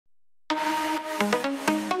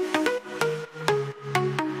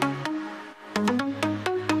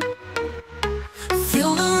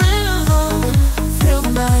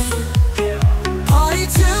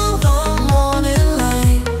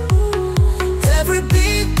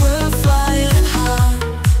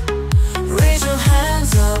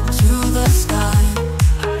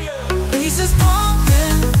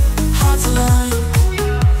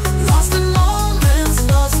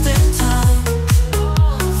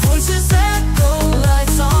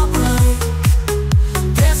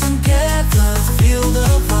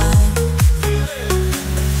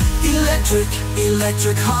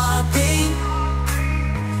electric heartbeat.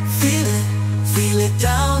 Feel it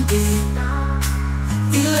down deep.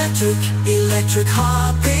 Electric, electric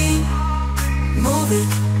heartbeat. Move it,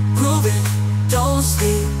 groove it, don't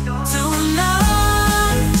sleep.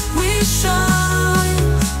 Tonight we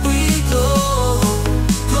shine, we glow,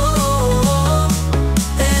 glow.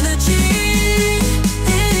 Energy,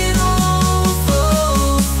 it overflows.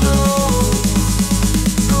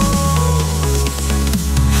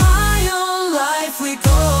 High on life we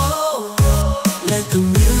go. Let the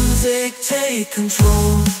music take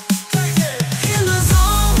control. In the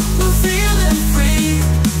zone, we're feeling free.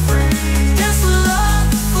 Dance for love,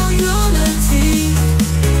 for unity.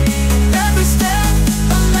 Every step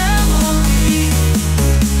a memory.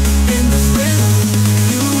 In this rhythm,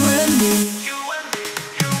 you and me.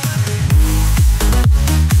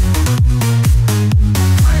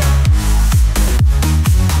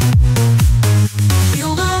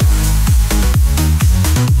 Feel love.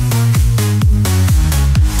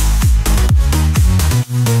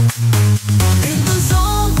 In the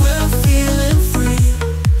zone, we're feeling free.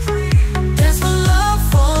 Dance for love,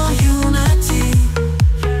 for unity.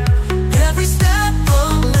 Every step a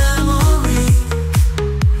memory.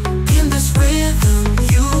 In this rhythm,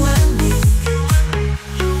 you and me.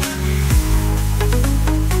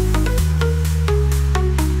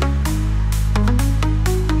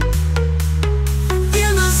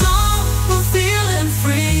 In the zone, we're feeling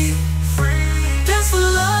free. Dance for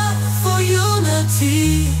love, for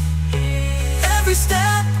unity. Every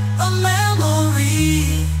step a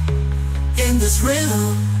memory. In this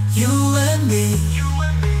rhythm, you and me.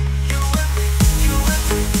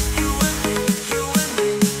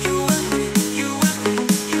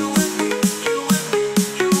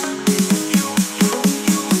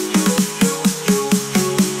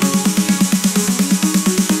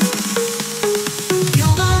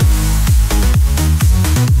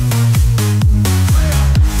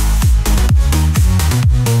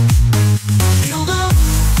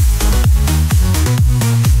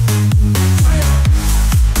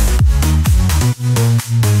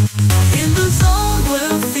 In the zone,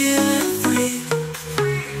 we're feeling free.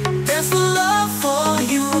 Dance for love, for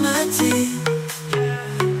unity.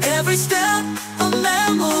 Every step a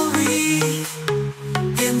memory.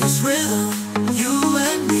 In this rhythm, you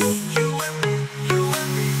and me.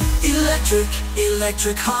 Electric,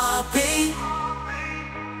 electric heartbeat.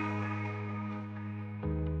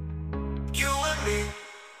 You and me.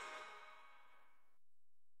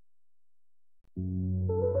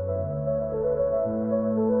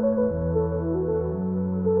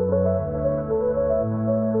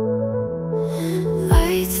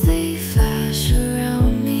 Lights they flash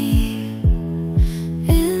around me.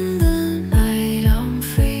 In the night I'm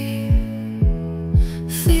free.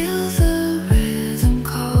 Feel the rhythm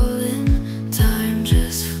calling. Time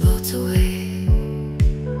just floats away.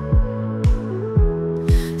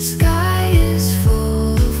 Sky is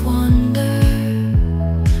full of wonder.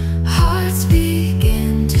 Hearts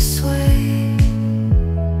begin to sway.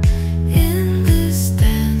 In this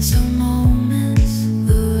dance of moments,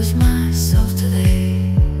 lose myself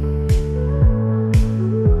today.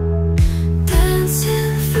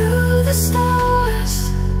 Dancing through the stars,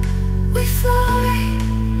 we fly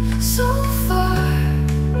so far.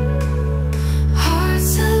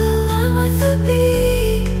 Hearts align with the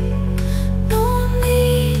beat. No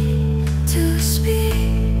need to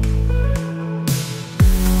speak.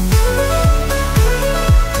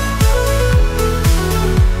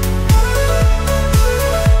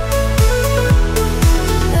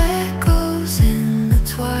 Echoes in the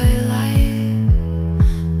twilight,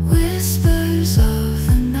 whispers of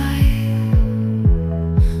the night.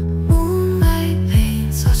 Moonlight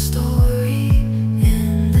paints our story.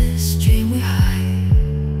 In this dream we hide.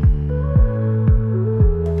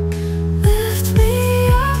 Lift me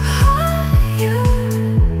up higher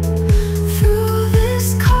through this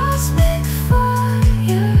cosmic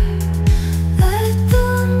fire. Let the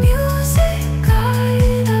music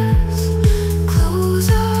guide us. Close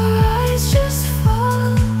our eyes, just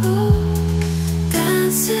follow.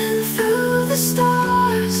 Dancing through the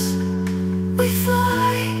stars, we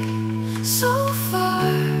fly so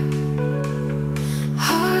far.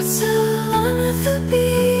 Hearts align with the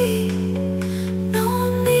beat. No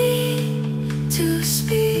need to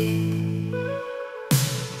speak.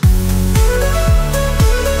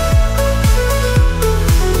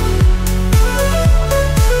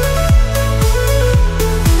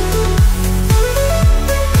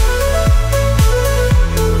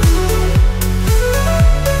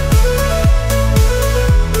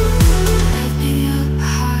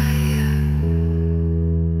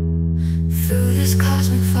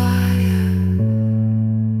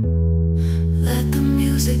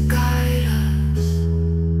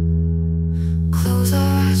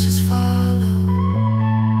 as far